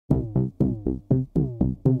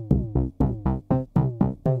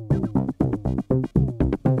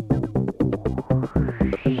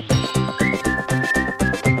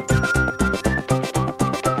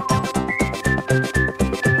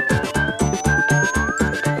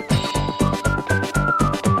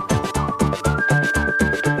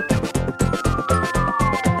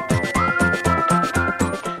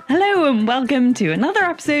welcome to another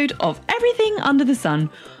episode of Everything Under the Sun,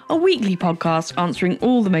 a weekly podcast answering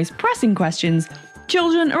all the most pressing questions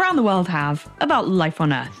children around the world have about life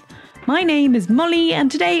on Earth. My name is Molly, and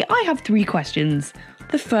today I have 3 questions.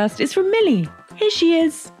 The first is from Millie. Here she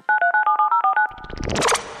is.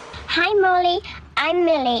 Hi Molly, I'm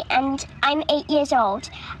Millie and I'm 8 years old.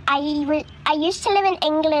 I used to live in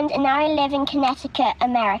England and now I live in Connecticut,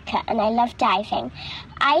 America, and I love diving.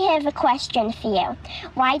 I have a question for you.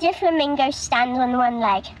 Why do flamingos stand on one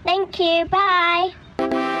leg? Thank you, bye!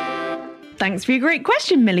 Thanks for your great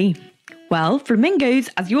question, Millie. Well, flamingos,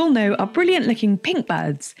 as you all know, are brilliant looking pink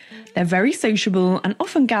birds. They're very sociable and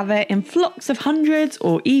often gather in flocks of hundreds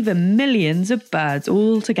or even millions of birds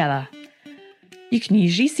all together. You can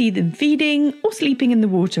usually see them feeding or sleeping in the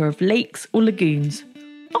water of lakes or lagoons,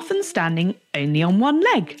 often standing only on one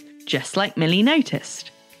leg, just like Millie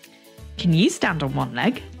noticed. Can you stand on one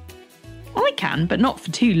leg? Well, I can, but not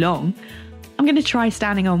for too long. I'm going to try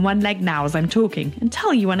standing on one leg now as I'm talking and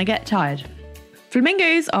tell you when I get tired.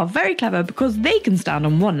 Flamingos are very clever because they can stand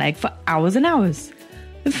on one leg for hours and hours.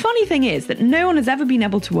 The funny thing is that no one has ever been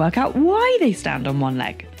able to work out why they stand on one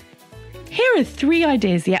leg. Here are 3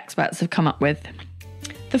 ideas the experts have come up with.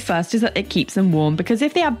 The first is that it keeps them warm because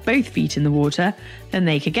if they have both feet in the water, then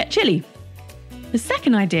they could get chilly. The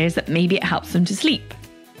second idea is that maybe it helps them to sleep.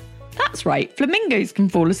 That's right, flamingos can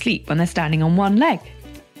fall asleep when they're standing on one leg.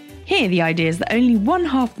 Here the idea is that only one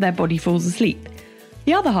half of their body falls asleep.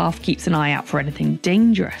 The other half keeps an eye out for anything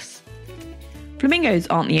dangerous. Flamingos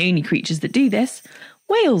aren't the only creatures that do this.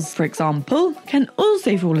 Whales, for example, can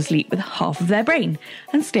also fall asleep with half of their brain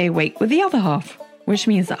and stay awake with the other half, which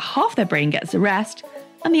means that half their brain gets a rest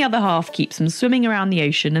and the other half keeps them swimming around the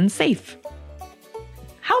ocean and safe.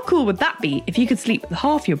 How cool would that be if you could sleep with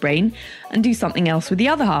half your brain and do something else with the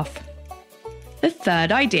other half? The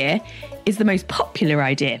third idea is the most popular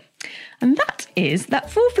idea, and that is that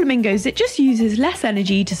for flamingos it just uses less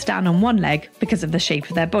energy to stand on one leg because of the shape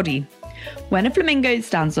of their body. When a flamingo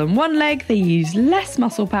stands on one leg, they use less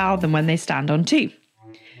muscle power than when they stand on 2.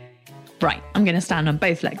 Right, I'm going to stand on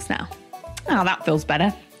both legs now. Oh, that feels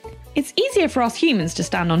better. It's easier for us humans to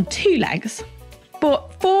stand on 2 legs,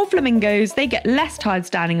 but for flamingos, they get less tired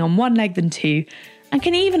standing on one leg than 2 and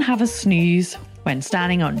can even have a snooze when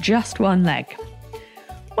standing on just one leg.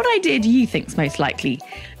 What idea do you think's most likely?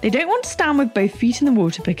 They don't want to stand with both feet in the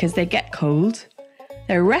water because they get cold,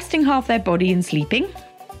 they're resting half their body and sleeping,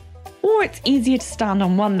 or it's easier to stand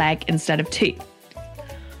on one leg instead of 2.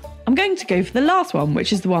 I'm going to go for the last one,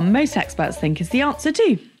 which is the one most experts think is the answer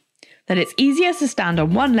too. That it's easier to stand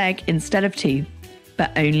on one leg instead of 2,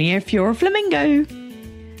 but only if you're a flamingo.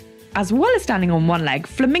 As well as standing on one leg,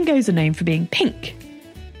 flamingos are known for being pink.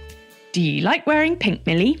 Do you like wearing pink,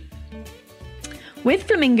 Millie? With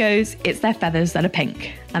flamingos, it's their feathers that are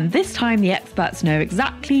pink, and this time the experts know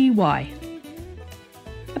exactly why.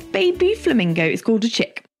 A baby flamingo is called a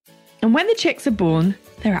chick, and when the chicks are born,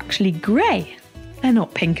 they're actually grey. They're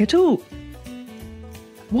not pink at all.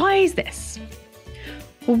 Why is this?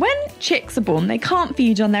 Well, when chicks are born, they can't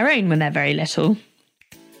feed on their own when they're very little.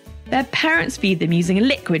 Their parents feed them using a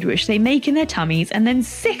liquid which they make in their tummies and then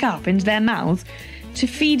sick up into their mouths to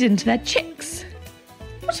feed into their chicks.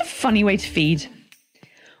 What a funny way to feed.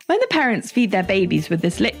 When the parents feed their babies with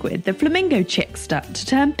this liquid, the flamingo chicks start to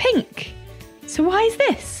turn pink. So why is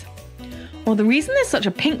this? Well, the reason there's such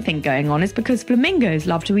a pink thing going on is because flamingos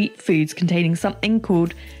love to eat foods containing something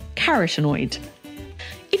called carotenoid.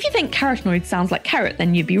 If you think carotenoid sounds like carrot,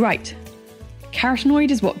 then you'd be right.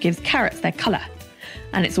 Carotenoid is what gives carrots their colour,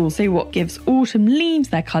 and it's also what gives autumn leaves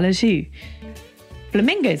their colour too.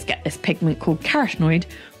 Flamingos get this pigment called carotenoid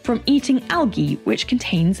from eating algae, which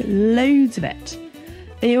contains loads of it.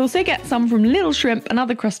 They also get some from little shrimp and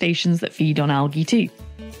other crustaceans that feed on algae too.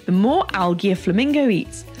 The more algae a flamingo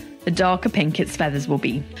eats, the darker pink its feathers will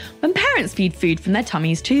be. When parents feed food from their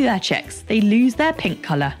tummies to their chicks, they lose their pink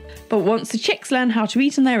colour. But once the chicks learn how to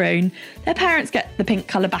eat on their own, their parents get the pink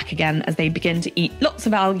colour back again as they begin to eat lots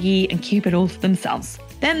of algae and keep it all to themselves.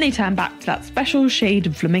 Then they turn back to that special shade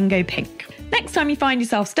of flamingo pink. Next time you find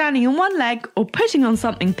yourself standing on one leg or putting on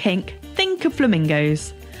something pink, think of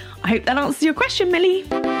flamingos. I hope that answers your question, Millie.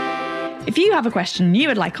 If you have a question you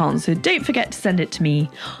would like answered, don't forget to send it to me.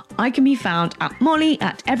 I can be found at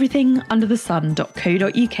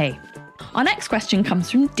molly@everythingunderthesun.co.uk. Our next question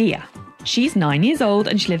comes from Dia. She's 9 years old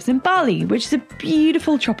and she lives in Bali, which is a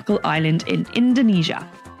beautiful tropical island in Indonesia.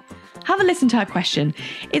 Have a listen to her question.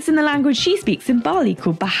 It's in the language she speaks in Bali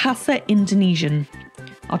called Bahasa Indonesian.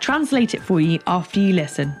 I'll translate it for you after you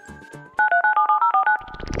listen.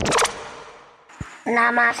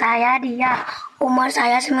 Nama saya Dia, umur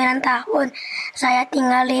saya 9 tahun. Saya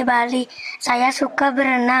tinggal di Bali. Saya suka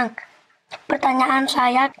berenang. Pertanyaan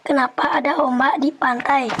saya, kenapa ada ombak di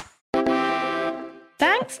pantai?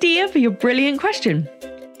 Thanks, Dia, for your brilliant question.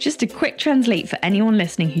 Just a quick translate for anyone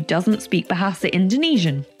listening who doesn't speak Bahasa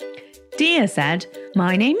Indonesian. Dia said,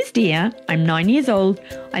 "My name is Dia, I'm 9 years old,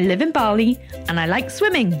 I live in Bali, and I like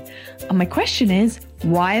swimming. And my question is,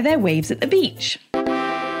 why are there waves at the beach?"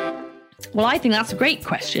 Well, I think that's a great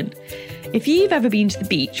question. If you've ever been to the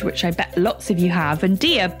beach, which I bet lots of you have, and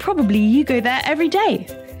Dia, probably you go there every day,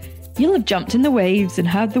 you'll have jumped in the waves and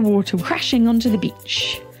heard the water crashing onto the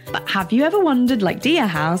beach. But have you ever wondered, like Dia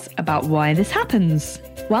has, about why this happens?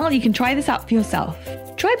 Well, you can try this out for yourself.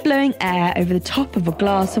 Try blowing air over the top of a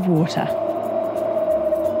glass of water.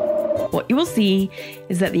 What you will see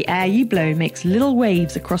is that the air you blow makes little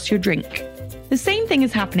waves across your drink. The same thing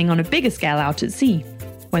is happening on a bigger scale out at sea.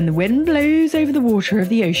 When the wind blows over the water of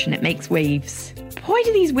the ocean, it makes waves. Why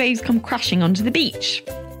do these waves come crashing onto the beach?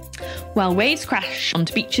 Well, waves crash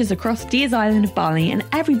onto beaches across Dia's island of Bali and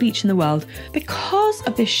every beach in the world because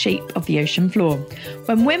of the shape of the ocean floor.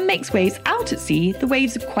 When wind makes waves out at sea, the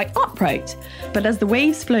waves are quite upright. But as the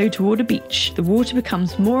waves flow toward a beach, the water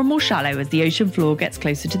becomes more and more shallow as the ocean floor gets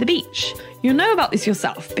closer to the beach. You'll know about this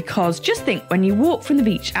yourself because just think when you walk from the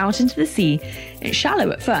beach out into the sea, it's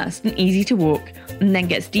shallow at first and easy to walk, and then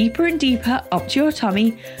gets deeper and deeper up to your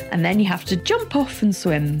tummy, and then you have to jump off and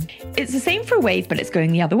swim. It's the same for a wave, but it's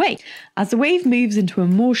going the other way. As the wave moves into a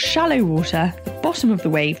more shallow water, the bottom of the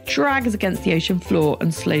wave drags against the ocean floor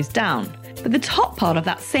and slows down. But the top part of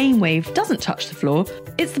that same wave doesn't touch the floor.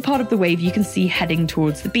 It's the part of the wave you can see heading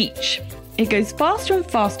towards the beach. It goes faster and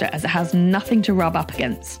faster as it has nothing to rub up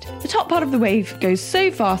against. The top part of the wave goes so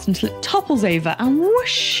fast until it topples over and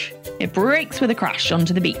whoosh! It breaks with a crash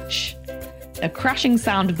onto the beach. The crashing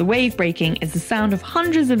sound of the wave breaking is the sound of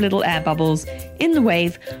hundreds of little air bubbles in the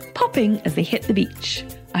wave popping as they hit the beach.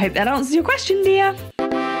 I hope that answers your question, Dia.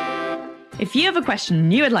 If you have a question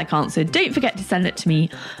you would like answered, don't forget to send it to me.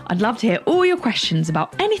 I'd love to hear all your questions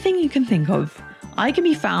about anything you can think of. I can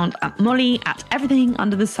be found at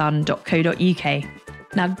molly@everythingunderthesun.co.uk.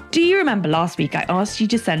 Now, do you remember last week I asked you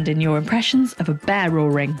to send in your impressions of a bear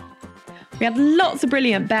roaring? We had lots of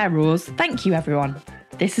brilliant bear roars. Thank you, everyone.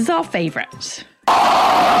 This is our favourite.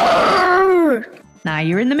 Now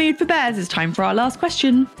you're in the mood for bears, it's time for our last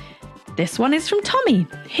question. This one is from Tommy.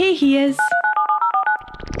 Here he is.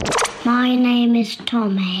 My name is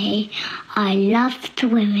Tommy. I love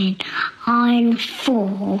swimming. I'm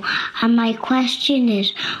 4. And my question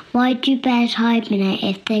is, why do bears hibernate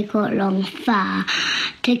if they got long fur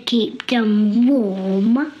to keep them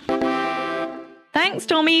warm? Thanks,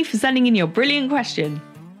 Tommy, for sending in your brilliant question.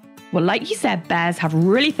 Well, like you said, bears have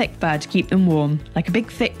really thick fur to keep them warm, like a big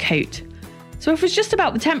thick coat. So if it was just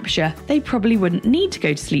about the temperature, they probably wouldn't need to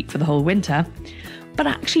go to sleep for the whole winter. But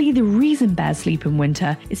actually, the reason bears sleep in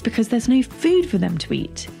winter is because there's no food for them to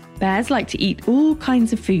eat. Bears like to eat all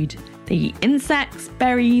kinds of food. They eat insects,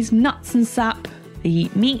 berries, nuts and sap. They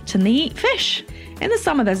eat meat and they eat fish. In the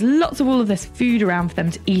summer, there's lots of all of this food around for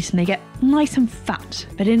them to eat and they get nice and fat.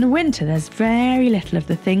 But in the winter, there's very little of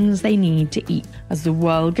the things they need to eat as the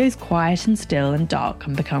world goes quiet and still and dark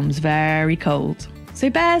and becomes very cold. So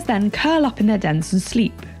bears then curl up in their dens and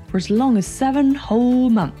sleep for as long as 7 whole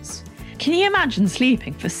months. Can you imagine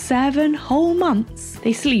sleeping for 7 whole months?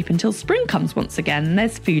 They sleep until spring comes once again and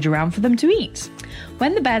there's food around for them to eat.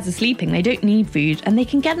 When the bears are sleeping, they don't need food and they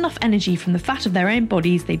can get enough energy from the fat of their own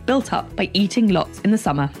bodies they built up by eating lots in the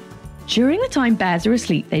summer. During the time bears are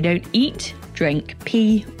asleep, they don't eat, drink,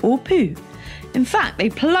 pee or poo. In fact, they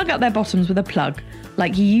plug up their bottoms with a plug,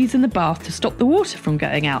 like you use in the bath to stop the water from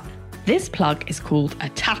going out. This plug is called a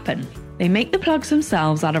tappen. They make the plugs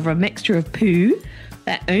themselves out of a mixture of poo,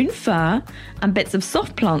 their own fur, and bits of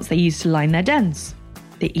soft plants they use to line their dens.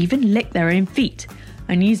 They even lick their own feet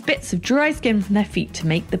and use bits of dry skin from their feet to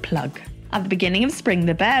make the plug. At the beginning of spring,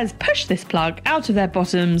 the bears push this plug out of their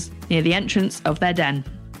bottoms near the entrance of their den.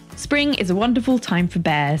 Spring is a wonderful time for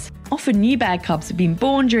bears. Often new bear cubs have been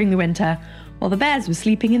born during the winter while the bears were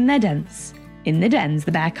sleeping in their dens. In the dens,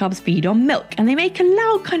 the bear cubs feed on milk and they make a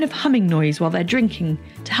loud kind of humming noise while they're drinking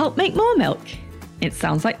to help make more milk. It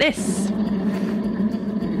sounds like this.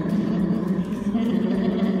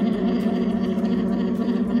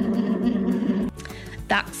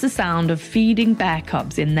 That's the sound of feeding bear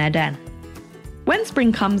cubs in their den. When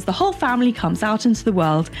spring comes, the whole family comes out into the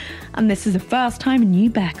world, and this is the first time a new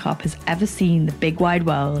bear cub has ever seen the big wide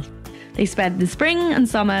world. They spend the spring and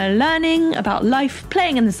summer learning about life,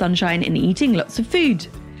 playing in the sunshine and eating lots of food.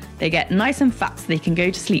 They get nice and fat so they can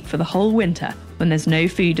go to sleep for the whole winter when there's no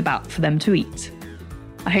food about for them to eat.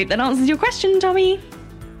 I hope that answers your question, Tommy.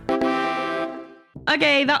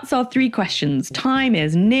 Okay, that's our 3 questions. Time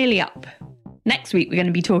is nearly up. Next week, we're going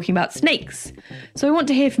to be talking about snakes. So I want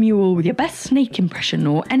to hear from you all with your best snake impression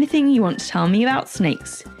or anything you want to tell me about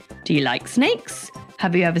snakes. Do you like snakes?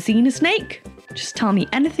 Have you ever seen a snake? Just tell me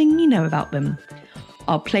anything you know about them.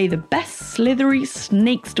 I'll play the best slithery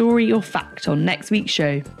snake story or fact on next week's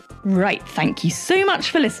show. Right, thank you so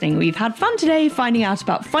much for listening. We've had fun today finding out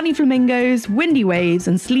about funny flamingos, windy waves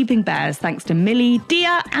and sleeping bears thanks to Millie,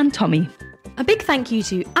 Dia and Tommy. A big thank you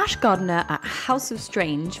to Ash Gardner at House of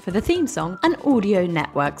Strange for the theme song and Audio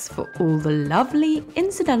Networks for all the lovely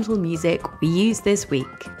incidental music we used this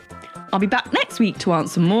week. I'll be back next week to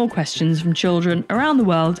answer more questions from children around the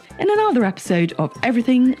world in another episode of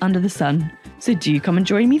Everything Under the Sun. So do come and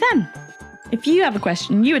join me then. If you have a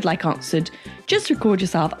question you would like answered, just record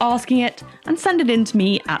yourself asking it and send it in to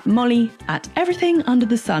me at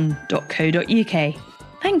molly@everythingunderthesun.co.uk.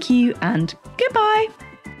 Thank you and goodbye.